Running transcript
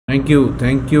Thank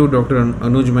you, Dr.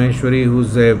 Anuj Maheshwari,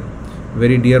 who's a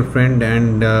very dear friend,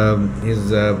 and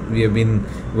we have been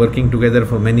working together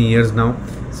for many years now.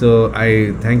 So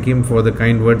I thank him for the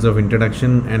kind words of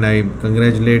introduction, and I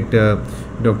congratulate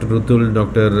Dr. Rutul,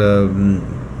 Dr.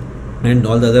 And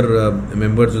all the other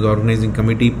members of the organizing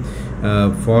committee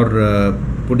for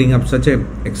putting up such a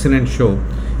excellent show,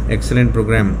 excellent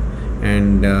program.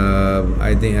 And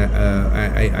I think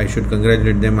I should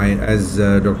congratulate them. As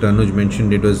Dr. Anuj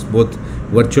mentioned, it was both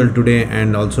virtual today,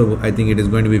 and also I think it is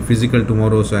going to be physical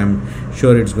tomorrow, so I'm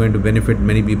sure it's going to benefit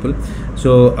many people.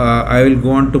 So I will go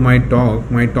on to my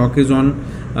talk. My talk is on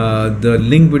the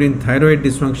link between thyroid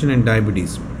dysfunction and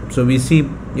diabetes. So we see,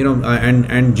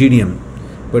 and GDM.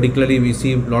 Particularly, we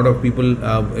see a lot of people,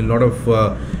 a lot of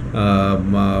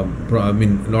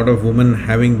women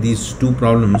having these two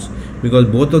problems, because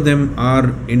both of them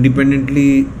are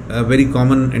independently very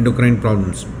common endocrine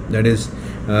problems. That is,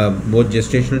 both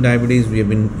gestational diabetes, we have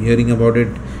been hearing about it,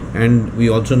 and we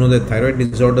also know that thyroid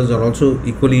disorders are also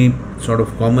equally sort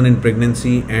of common in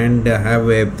pregnancy and have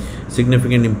a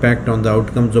significant impact on the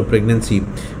outcomes of pregnancy.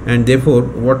 And therefore,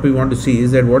 what we want to see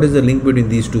is that what is the link between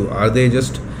these two? Are they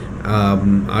just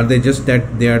that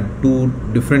they are two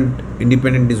different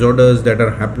independent disorders that are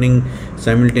happening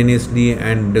simultaneously,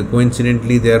 and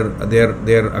coincidentally they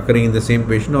are occurring in the same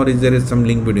patient, or is there some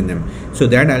link between them? So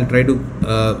that I'll try to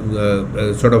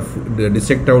sort of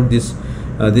dissect out this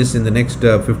in the next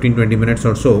 15-20 minutes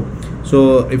or so.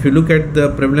 So if you look at the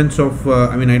prevalence of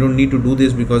I don't need to do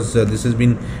this, because this has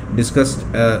been discussed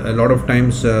a lot of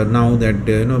times now, that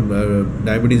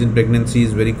diabetes in pregnancy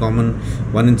is very common.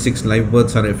 1 in 6 live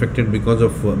births are affected because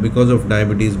of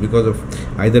diabetes, because of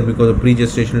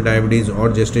pre-gestational diabetes or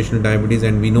gestational diabetes.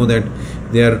 And we know that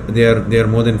there are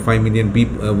more than 5 million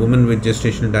women with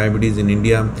gestational diabetes in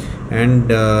India, and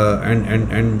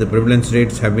the prevalence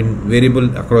rates have been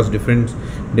variable across different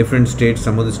states.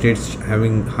 Some of the states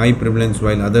having high prevalence,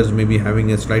 while others may be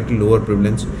having a slightly lower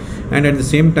prevalence. And at the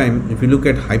same time, if you look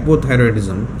at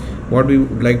hypothyroidism, what we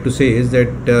would like to say is that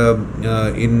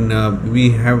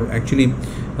we have actually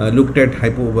looked at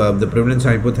the prevalence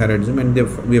of hypothyroidism, and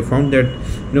we have found that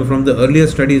from the earlier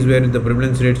studies where the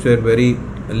prevalence rates were very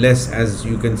less, as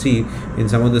you can see in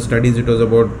some of the studies, it was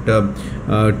about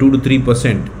 2 to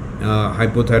 3%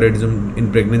 hypothyroidism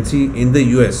in pregnancy in the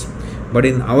US. But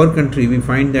in our country, we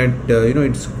find that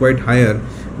it's quite higher.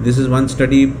 This is one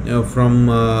study from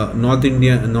North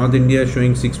India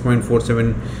showing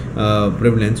 6.47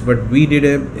 prevalence. But we did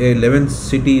a 11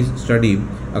 city study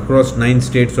across 9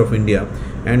 states of India,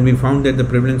 and we found that the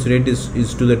prevalence rate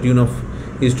is to the tune of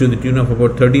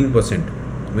about 13%.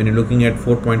 When you're looking at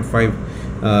 4.5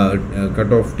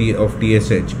 cutoff of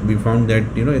TSH, we found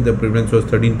that the prevalence was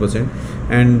 13%,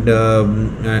 and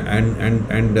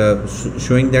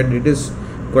showing that it is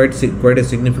quite a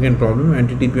significant problem.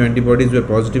 Anti-TPO antibodies were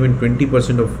positive in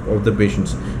 20% of the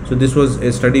patients. So this was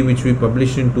a study which we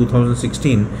published in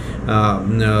 2016,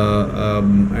 and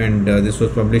this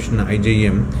was published in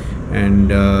IJEM,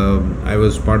 and I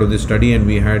was part of this study, and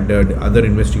we had other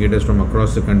investigators from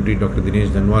across the country. Dr. Dinesh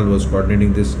Dhanwal was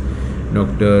coordinating this.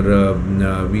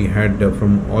 We had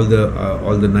from all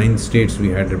the 9 states we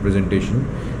had representation,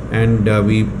 and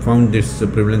we found this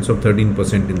prevalence of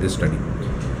 13% in this study.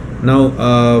 Now,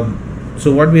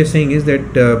 so what we are saying is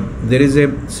that there is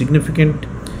a significant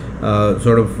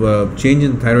change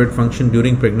in thyroid function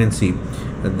during pregnancy.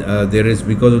 There is,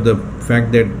 because of the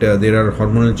fact that there are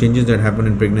hormonal changes that happen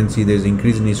in pregnancy. There is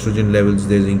increase in estrogen levels.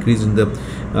 There is increase in the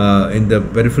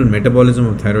peripheral metabolism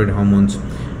of thyroid hormones,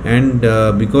 and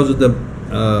because of the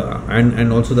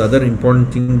and also the other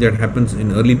important thing that happens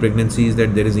in early pregnancy is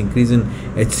that there is increase in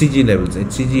HCG levels.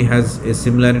 HCG has a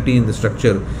similarity in the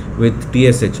structure with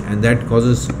TSH, and that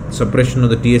causes suppression of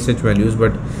the TSH values,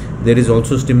 but there is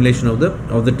also stimulation of the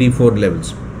T4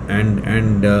 levels.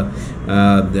 And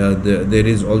there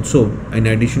is also, in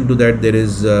addition to that, there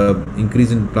is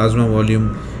increase in plasma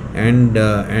volume, and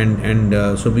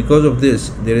so because of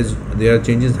this, there are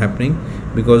changes happening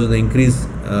because of the increased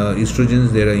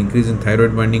estrogens. There are increase in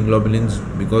thyroid binding globulins,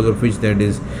 because of which there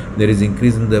is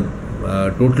increase in the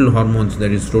total hormones,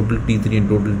 that is total T3 and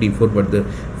total T4, but the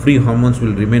free hormones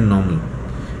will remain normal.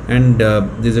 And there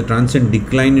is a transient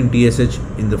decline in TSH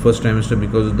in the first trimester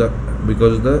because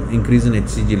of the increase in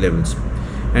HCG levels.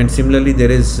 And similarly,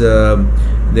 there is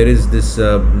this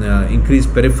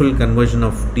increased peripheral conversion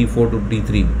of T4 to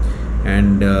T3,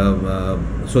 and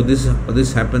so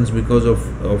this happens because of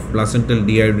placental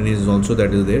dehydrogenase also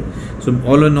that is there. So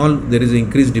all in all, there is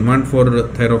increased demand for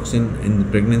thyroxine in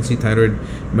pregnancy. Thyroid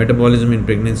metabolism in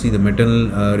pregnancy, the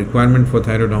maternal requirement for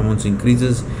thyroid hormones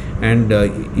increases, and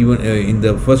even in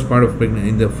the first part of pregnancy,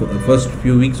 in the first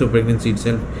few weeks of pregnancy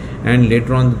itself, and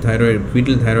later on the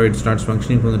fetal thyroid starts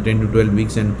functioning from the 10 to 12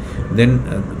 weeks, and then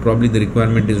probably the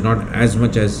requirement is not as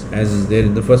much as is there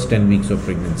in the first 10 weeks of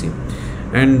pregnancy.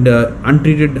 And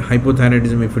untreated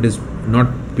hypothyroidism, if it is not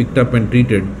picked up and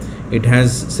treated, it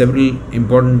has several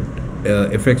important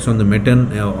effects on the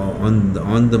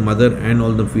on the mother and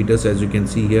all the fetus, as you can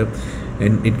see here.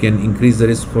 And it can increase the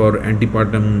risk for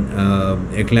antepartum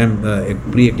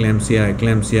preeclampsia,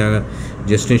 eclampsia,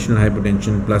 gestational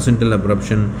hypertension, placental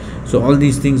abruption. So all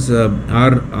these things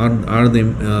are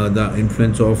the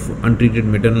influence of untreated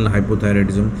maternal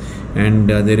hypothyroidism. And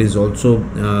there is also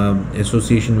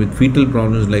association with fetal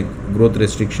problems like growth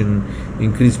restriction,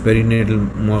 increased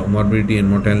perinatal morbidity and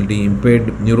mortality,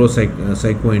 impaired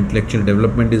psycho-intellectual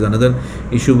development is another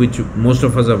issue which most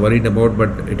of us are worried about, but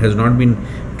it has not been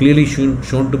clearly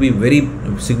shown to be very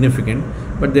significant.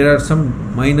 But there are some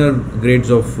minor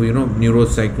grades of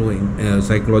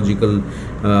psychological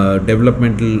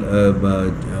developmental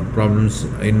problems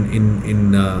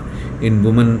in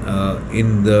women,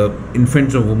 in the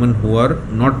infants of women who are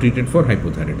not treated for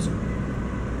hypothyroidism.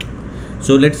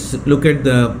 So let's look at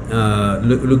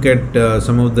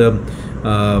some of the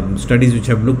studies which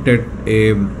have looked at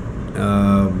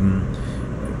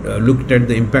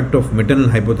the impact of maternal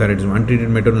hypothyroidism, untreated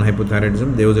maternal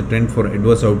hypothyroidism. There was a trend for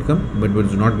adverse outcome, but it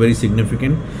was not very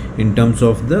significant in terms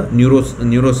of the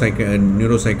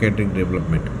neuropsychiatric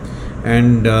development.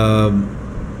 And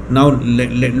now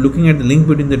looking at the link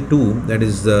between the two, that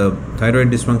is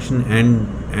thyroid dysfunction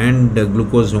and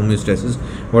glucose homeostasis,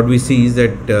 what we see is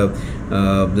that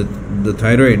the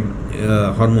thyroid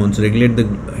hormones regulate the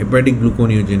hepatic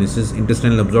gluconeogenesis,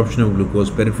 intestinal absorption of glucose,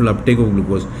 peripheral uptake of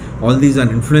glucose. All these are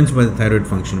influenced by the thyroid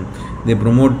function. They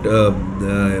promote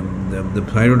the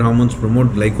thyroid hormones promote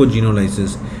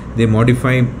glycogenolysis. They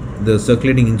modify the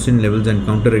circulating insulin levels and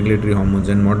counter-regulatory hormones,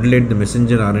 and modulate the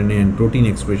messenger RNA and protein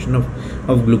expression of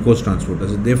glucose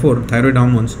transporters. Therefore, thyroid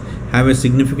hormones have a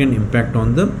significant impact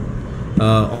on the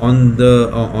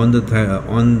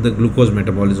glucose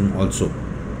metabolism also.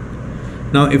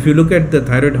 Now, if you look at the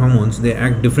thyroid hormones, they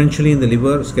act differentially in the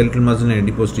liver, skeletal muscle and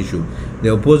adipose tissue. They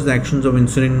oppose the actions of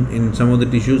insulin in some of the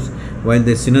tissues, while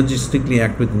they synergistically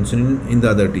act with insulin in the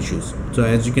other tissues. So,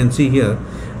 as you can see here,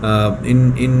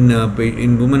 in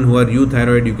women who are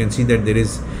euthyroid, you can see that there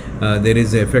is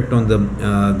an effect on the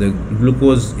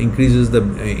glucose increases the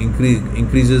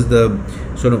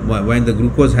sort of, while the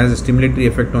glucose has a stimulatory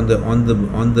effect on the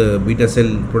beta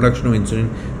cell production of insulin.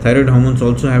 Thyroid hormones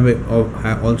also have a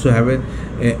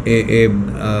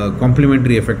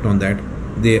complementary effect on that.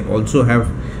 They also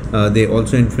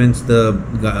influence the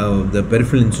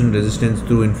peripheral insulin resistance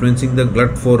through influencing the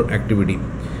GLUT4 activity.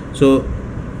 So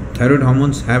thyroid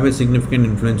hormones have a significant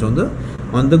influence on the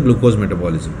glucose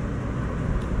metabolism.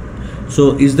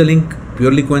 So is the link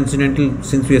purely coincidental?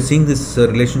 Since we are seeing this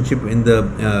relationship in the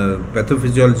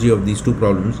pathophysiology of these two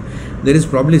problems, there is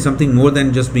probably something more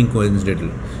than just being coincidental.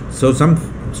 So some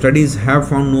studies have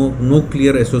found no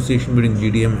clear association between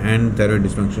GDM and thyroid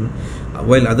dysfunction,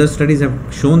 while other studies have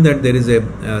shown that there is that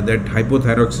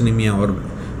hypothyroxanemia or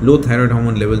low thyroid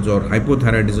hormone levels or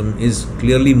hypothyroidism is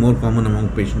clearly more common among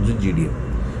patients with GDM.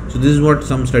 So this is what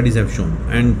some studies have shown,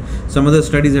 and some other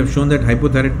studies have shown that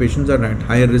hypothyroid patients are at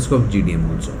higher risk of GDM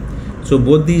also. So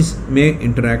both these may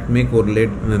interact, may correlate.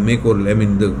 I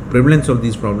mean, the prevalence of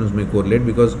these problems may correlate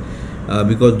because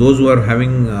those who are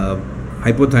having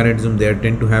hypothyroidism, they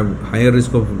tend to have higher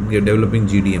risk of developing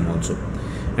GDM also.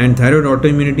 And thyroid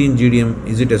autoimmunity in GDM,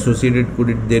 is it associated?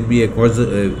 Could there be a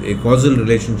causal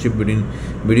relationship between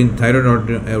thyroid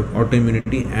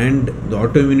autoimmunity and the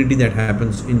autoimmunity that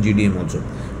happens in GDM also?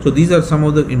 So these are some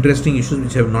of the interesting issues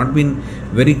which have not been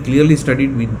very clearly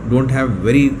studied. We don't have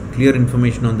very clear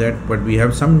information on that, but we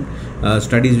have some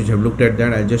studies which have looked at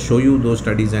that. I'll just show you those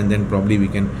studies, and then probably we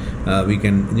can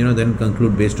then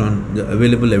conclude based on the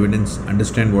available evidence,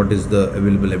 understand what is the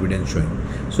available evidence showing.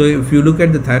 So if you look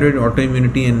at the thyroid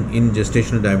autoimmunity in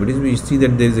gestational diabetes, we see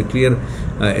that there is a clear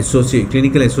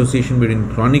clinical association between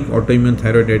chronic autoimmune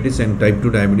thyroiditis and type 2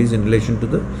 diabetes in relation to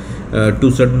the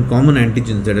to certain common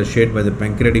antigens that are shared by the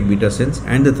pancreatic beta cells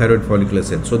and the thyroid follicular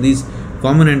cells. So these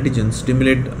common antigens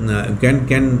stimulate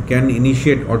can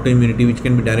initiate autoimmunity, which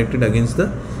can be directed against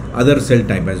the other cell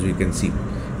type, as we can see.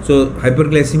 So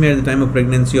hyperglycemia at the time of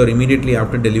pregnancy or immediately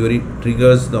after delivery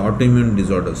triggers the autoimmune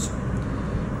disorders.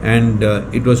 and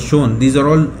it was shown, these are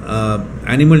all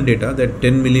animal data, that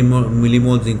 10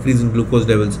 millimoles increase in glucose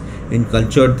levels in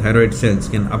cultured thyroid cells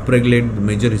can upregulate the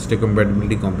major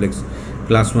histocompatibility complex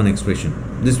class 1 expression.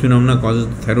 This phenomena causes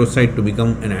the thyrocyte to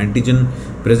become an antigen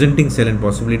presenting cell and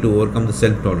possibly to overcome the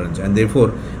self tolerance, and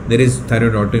therefore there is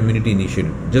thyroid autoimmunity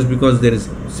initiated. Just because there is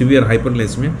severe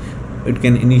hyperglycemia, it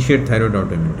can initiate thyroid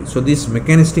autoimmunity. So this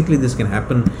mechanistically this can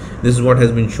happen. This is what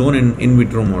has been shown in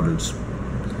vitro models.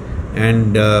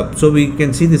 And so we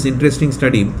can see this interesting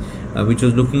study which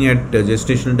was looking at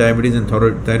gestational diabetes and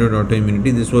thyroid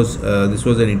autoimmunity. This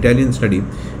was an Italian study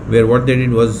where what they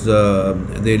did was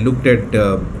they looked at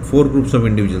 4 groups of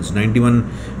individuals, 91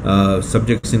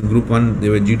 subjects in group 1. They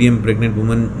were GDM pregnant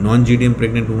women, non-GDM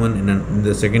pregnant women. In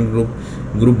the second group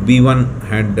B1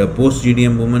 had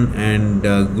post-GDM women, and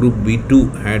group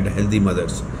B2 had healthy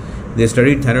mothers. They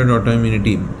studied thyroid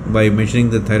autoimmunity by measuring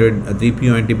the thyroid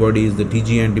 3PO antibodies, the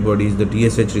TG antibodies, the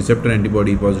TSH receptor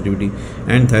antibody positivity,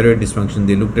 and thyroid dysfunction.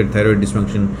 They looked at thyroid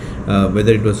dysfunction,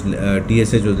 whether it was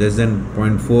TSH was less than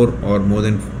 0.4 or more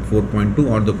than 4.2,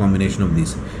 or the combination of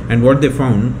these. And what they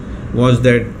found was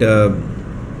that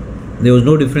there was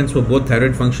no difference for both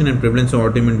thyroid function and prevalence of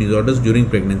autoimmune disorders during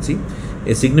pregnancy.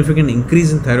 A significant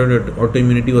increase in thyroid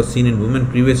autoimmunity was seen in women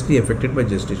previously affected by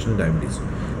gestational diabetes.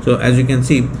 So as you can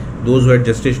see, those who had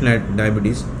gestational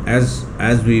diabetes, as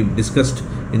we discussed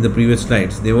in the previous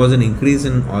slides, there was an increase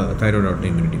in thyroid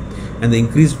autoimmunity, and the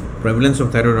increased prevalence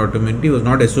of thyroid autoimmunity was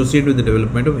not associated with the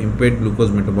development of impaired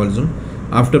glucose metabolism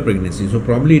after pregnancy. So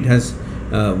probably it has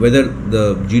whether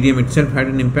the GDM itself had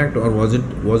an impact, or was it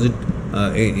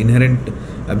an inherent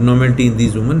abnormality in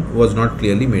these women, was not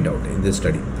clearly made out in this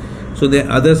study. So the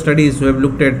other studies who have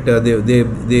looked at there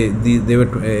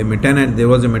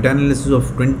was a meta-analysis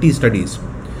of 20 studies,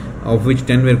 of which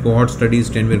 10 were cohort studies,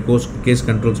 10 were case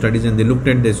control studies, and they looked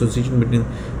at the association between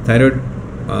thyroid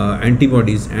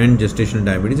antibodies and gestational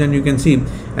diabetes. And you can see,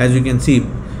 as you can see,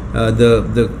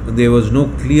 there was no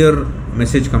clear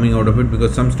message coming out of it,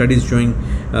 because some studies showing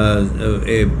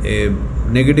a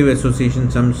negative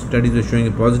association, some studies are showing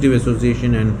a positive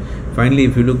association, and finally,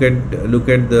 if you look at the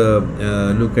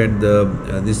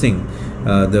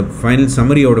final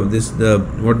summary out of this,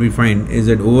 what we find is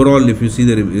that overall, if you see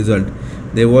the result,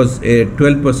 there was a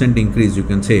 12% increase, you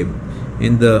can say,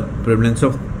 in the prevalence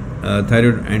of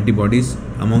thyroid antibodies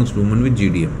amongst women with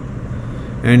GDM.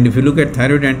 And if you look at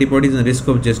thyroid antibodies and risk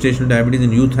of gestational diabetes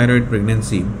in euthyroid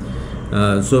pregnancy,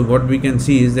 so what we can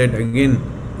see is that again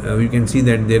we can see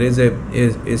that there is a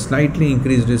slightly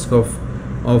increased risk of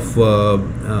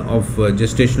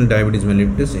gestational diabetes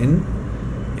mellitus in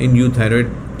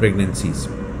euthyroid pregnancies.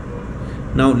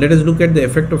 Now let us look at the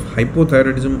effect of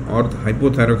hypothyroidism or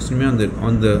hypothyroxemia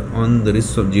on the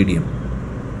risks of GDM.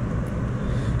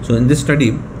 So in this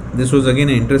study, this was again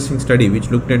an interesting study which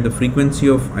looked at the frequency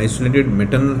of isolated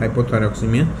maternal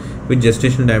hypothyroxemia with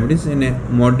gestational diabetes in a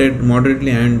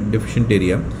moderately iron deficient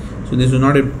area. So this was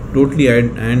not a totally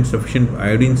iodine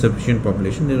sufficient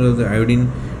population. There was an iodine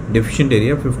deficient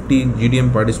area. 50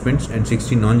 GDM participants and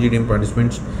 60 non-GDM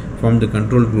participants formed the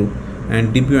control group,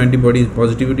 and TPO antibody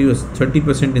positivity was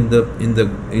 30% in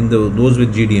those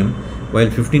with GDM, while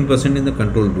 15% in the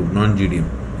control group, non-GDM.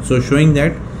 So showing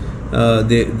that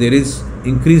there is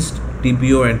increased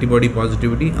TPO antibody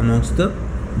positivity amongst the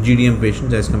GDM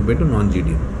patients as compared to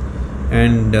non-GDM,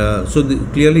 and so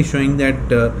clearly showing that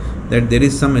there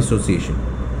is some association.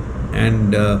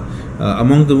 And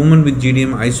among the women with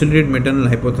GDM, isolated maternal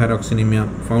hypothyroxemia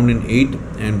found in 8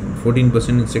 and 14%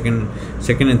 in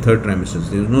second and third trimesters.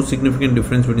 There is no significant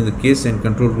difference between the case and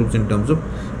control groups in terms of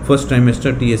first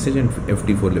trimester TSH and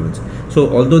FT4 levels. So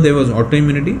although there was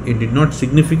autoimmunity, it did not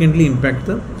significantly impact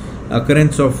the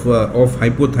occurrence of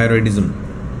hypothyroidism.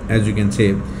 As you can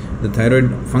say, the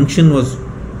thyroid function was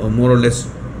more or less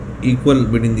equal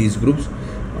between these groups.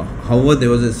 However, there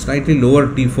was a slightly lower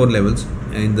T4 levels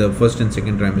in the first and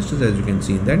second trimesters, as you can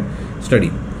see in that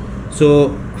study.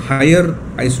 So higher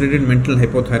isolated mental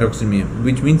hypothyroxemia,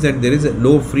 which means that there is a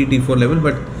low free T4 level,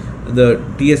 but the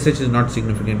TSH is not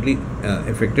significantly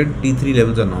affected. T3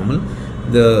 levels are normal.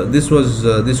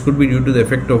 This could be due to the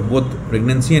effect of both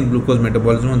pregnancy and glucose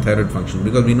metabolism on thyroid function,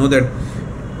 because we know that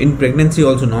in pregnancy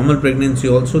also, normal pregnancy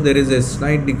also, there is a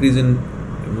slight decrease in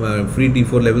free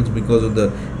T4 levels because of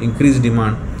the increased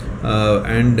demand,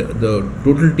 and the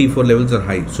total T4 levels are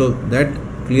high. So that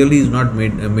clearly is not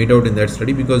made out in that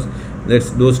study, because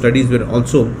those studies were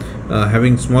also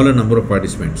having smaller number of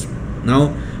participants.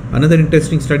 Now another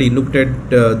interesting study looked at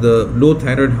the low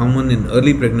thyroid hormone in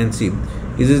early pregnancy.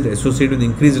 Is it associated with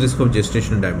increased risk of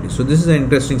gestational diabetes? So this is an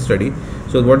interesting study.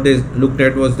 So what they looked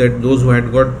at was that those who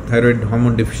had got thyroid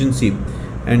hormone deficiency,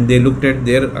 and they looked at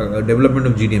their development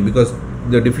of GDM, because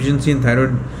the deficiency in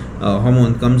thyroid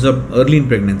hormone comes up early in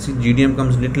pregnancy. GDM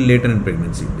comes little later in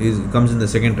pregnancy. It comes in the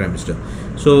second trimester.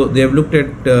 So they have looked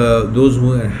at those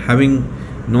who are having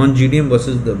non-GDM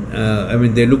versus the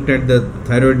they looked at the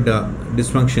thyroid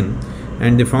dysfunction,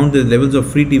 and they found the levels of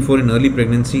free T4 in early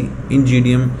pregnancy in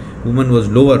GDM woman was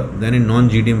lower than in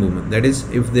non-GDM woman. That is,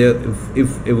 if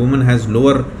a woman has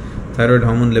lower thyroid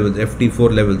hormone levels,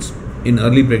 FT4 levels, in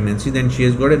early pregnancy, then she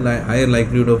has got a higher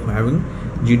likelihood of having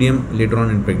GDM later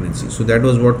on in pregnancy. So that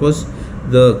was what was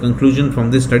the conclusion from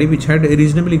this study, which had a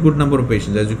reasonably good number of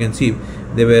patients. As you can see,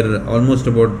 there were almost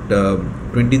about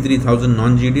 23,000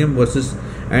 non-GDM versus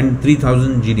and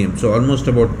 3,000 GDM. So almost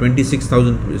about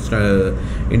 26,000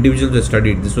 individuals were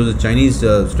studied. This was a Chinese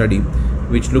study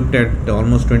which looked at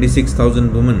almost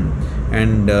 26,000 women,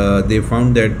 and they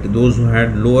found that those who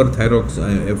had lower thyroid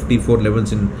FT4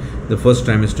 levels in the first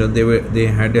trimester, they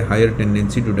had a higher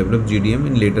tendency to develop GDM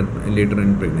in later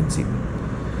in pregnancy.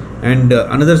 And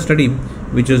another study,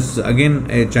 which was again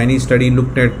a Chinese study,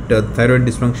 looked at thyroid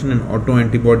dysfunction and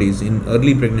autoantibodies in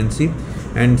early pregnancy,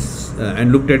 and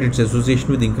looked at its association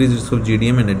with increased risk of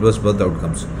GDM and adverse birth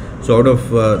outcomes. So out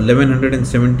of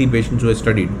 1170 patients who were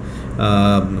studied,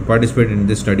 participated in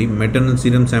this study, maternal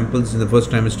serum samples in the first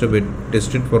trimester were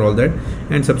tested for all that,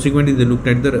 and subsequently they looked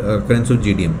at the occurrence of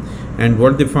GDM. And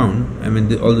what they found,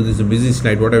 although this is a busy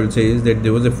slide, what I will say is that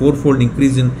there was a fourfold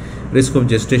increase in risk of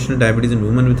gestational diabetes in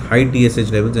women with high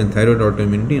TSH levels and thyroid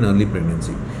autoimmunity in early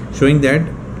pregnancy, showing that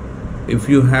if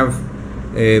you have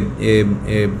a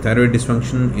thyroid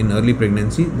dysfunction in early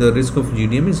pregnancy, the risk of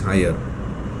GDM is higher.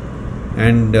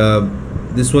 And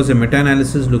this was a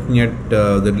meta-analysis looking at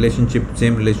the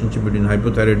same relationship between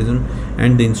hypothyroidism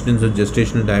and the incidence of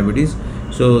gestational diabetes.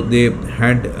 So they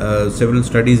had several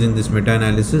studies in this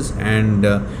meta-analysis, and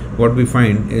what we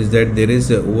find is that there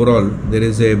is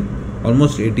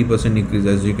almost 80% increase.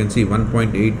 As you can see,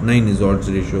 1.89 is odds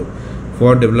ratio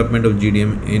for development of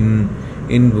GDM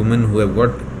in women who have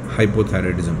got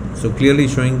hypothyroidism. So clearly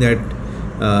showing that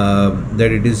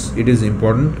it is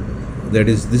important. That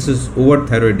is, this is overt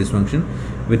thyroid dysfunction.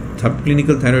 With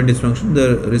subclinical thyroid dysfunction,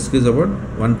 the risk is about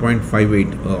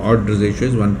 1.58. Odds ratio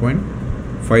is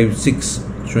 1.56,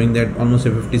 showing that almost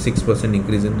a 56%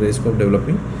 increase in the risk of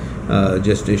developing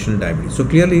gestational diabetes. So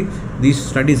clearly, these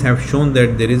studies have shown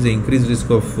that there is an increased risk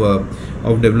of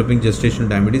developing gestational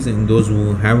diabetes in those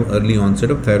who have early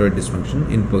onset of thyroid dysfunction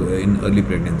in early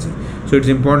pregnancy. So it's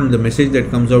important. The message that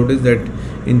comes out is that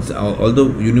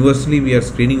although universally we are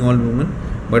screening all women,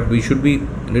 but we should be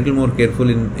a little more careful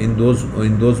in those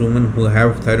women who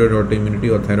have thyroid autoimmunity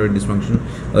or thyroid dysfunction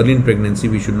early in pregnancy.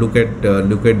 We should look at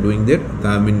doing that.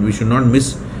 We should not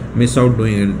miss out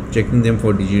checking them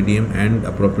for GDM and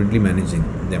appropriately managing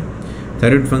them.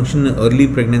 Thyroid function in early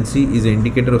pregnancy is an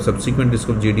indicator of subsequent risk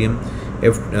of GDM.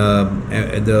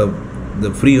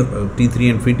 The free T3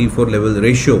 and free T4 level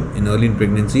ratio in early in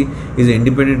pregnancy is an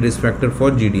independent risk factor for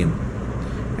GDM.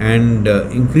 And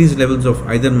increased levels of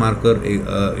either marker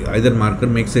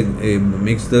makes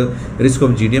the risk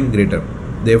of GDM greater.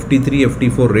 The FT3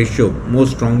 FT4 ratio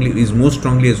is most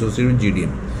strongly associated with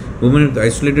GDM. Women with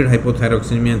isolated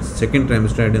hypothyroxemia in second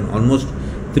trimester had an almost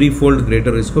threefold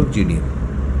greater risk of GDM.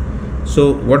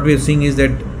 So what we are seeing is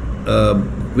that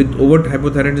with overt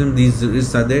hypothyroidism, these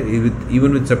risks are there.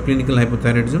 Even with subclinical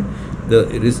hypothyroidism, the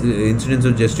incidence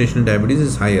of gestational diabetes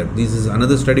is higher. This is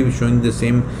another study showing the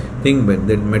same thing, but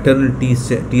that maternal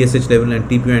TSH level and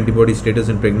TPO antibody status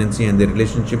in pregnancy and their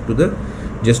relationship to the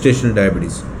gestational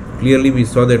diabetes. Clearly, we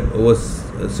saw that over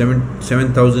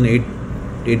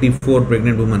 7,884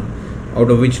 pregnant women, out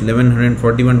of which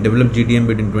 1,141 developed GDM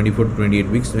between 24 to 28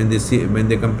 weeks. When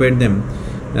they compared them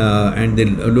and they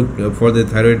looked for the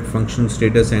thyroid function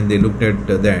status, and they looked at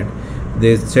that,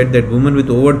 they said that women with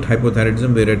overt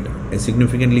hypothyroidism were at a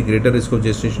significantly greater risk of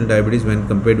gestational diabetes when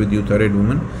compared with euthyroid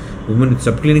women. Women with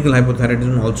subclinical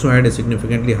hypothyroidism also had a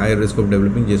significantly higher risk of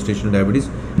developing gestational diabetes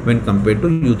when compared to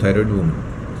euthyroid women.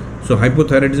 So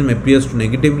hypothyroidism appears to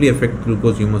negatively affect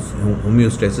glucose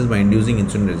homeostasis by inducing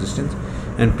insulin resistance,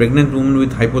 and pregnant women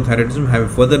with hypothyroidism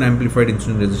have further amplified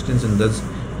insulin resistance, and thus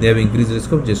they have increased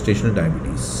risk of gestational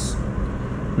diabetes.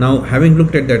 Now, having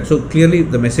looked at that, so clearly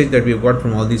the message that we have got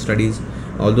from all these studies,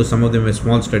 although some of them were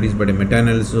small studies, but a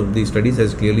meta-analysis of these studies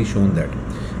has clearly shown that.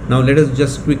 Now let us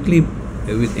just quickly,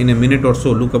 in a minute or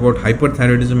so, look about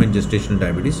hyperthyroidism and gestational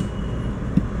diabetes.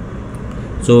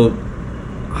 So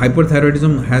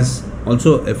hyperthyroidism has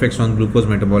also effects on glucose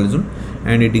metabolism,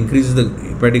 and it increases the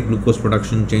hepatic glucose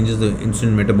production, changes the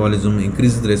insulin metabolism,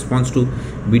 increases the response to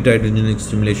beta adrenergic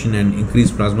stimulation, and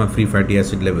increased plasma free fatty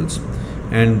acid levels.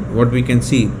 And what we can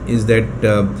see is that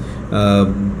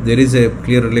there is a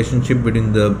clear relationship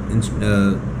between the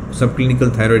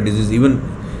subclinical thyroid disease, even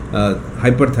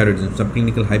hyperthyroidism.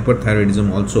 Subclinical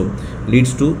hyperthyroidism also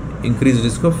leads to increased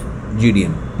risk of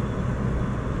GDM.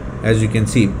 As you can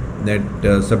see that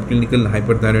subclinical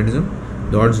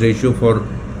hyperthyroidism, the odds ratio for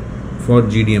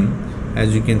GDM,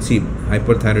 as you can see,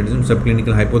 hyperthyroidism,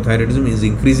 subclinical hypothyroidism is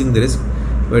increasing the risk,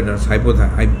 whereas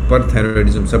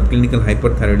hyperthyroidism, subclinical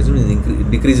hyperthyroidism is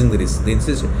decreasing the risk. The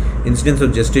incidence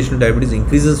of gestational diabetes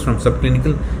increases from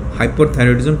subclinical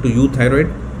hyperthyroidism to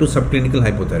euthyroid to subclinical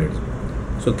hypothyroidism.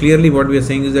 So clearly what we are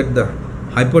saying is that the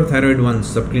hyperthyroid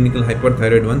ones, subclinical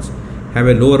hyperthyroid ones, have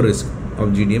a lower risk of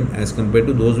GDM as compared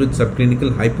to those with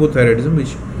subclinical hypothyroidism,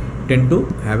 which tend to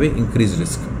have an increased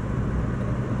risk.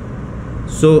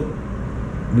 So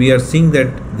we are seeing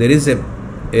that there is a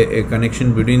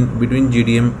connection between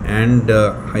GDM and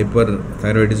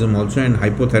hyperthyroidism also, and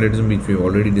hypothyroidism, which we have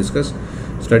already discussed.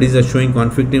 Studies are showing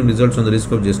conflicting results on the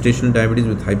risk of gestational diabetes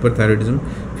with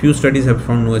hyperthyroidism. Few studies have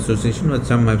found no association, but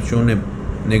some have shown a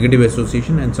negative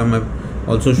association and some have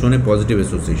also shown a positive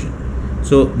association.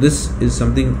 So this is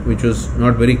something which was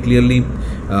not very clearly,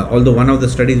 although one of the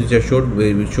studies which I showed,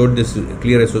 which showed this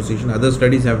clear association, other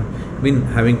studies have been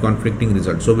having conflicting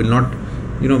results. So we'll not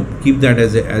keep that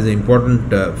as an important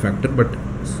factor, but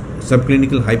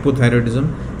subclinical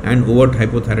hypothyroidism and overt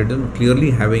hypothyroidism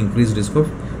clearly have an increased risk of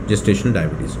gestational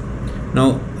diabetes.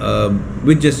 Now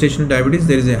with gestational diabetes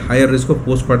there is a higher risk of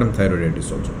postpartum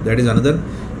thyroiditis also. That is another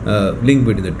link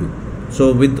between the two.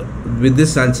 So with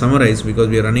this I'll summarize, because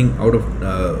we are running out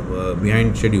of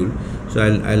behind schedule. So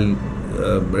I'll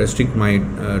restrict my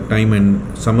time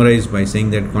and summarize by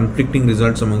saying that conflicting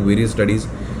results among various studies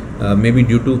may be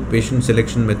due to patient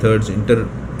selection methods,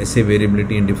 inter-assay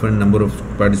variability, and different number of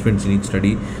participants in each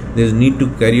study. There is need to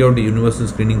carry out a universal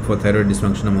screening for thyroid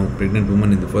dysfunction among pregnant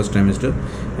women in the first trimester,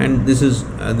 and this is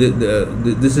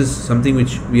this is something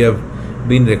which we have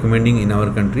been recommending in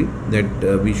our country,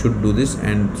 that we should do this.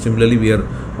 And similarly we are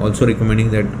also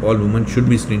recommending that all women should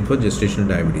be screened for gestational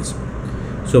diabetes.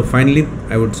 So finally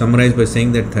I would summarize by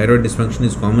saying that thyroid dysfunction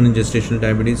is common in gestational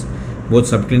diabetes.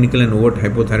 Both subclinical and overt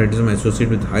hypothyroidism are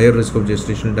associated with higher risk of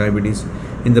gestational diabetes.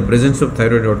 In the presence of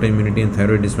thyroid autoimmunity and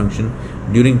thyroid dysfunction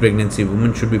during pregnancy,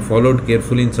 women should be followed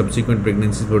carefully in subsequent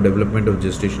pregnancies for development of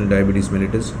gestational diabetes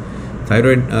mellitus.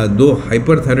 Though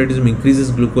hyperthyroidism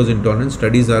increases glucose intolerance,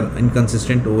 studies are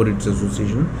inconsistent over its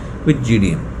association with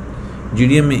GDM.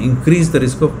 GDM may increase the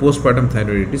risk of postpartum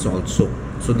thyroiditis also.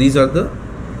 So these are the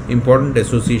important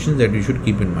associations that you should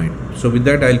keep in mind. So with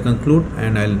that I'll conclude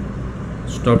and I'll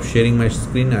stop sharing my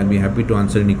screen. I'll be happy to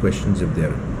answer any questions if there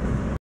are.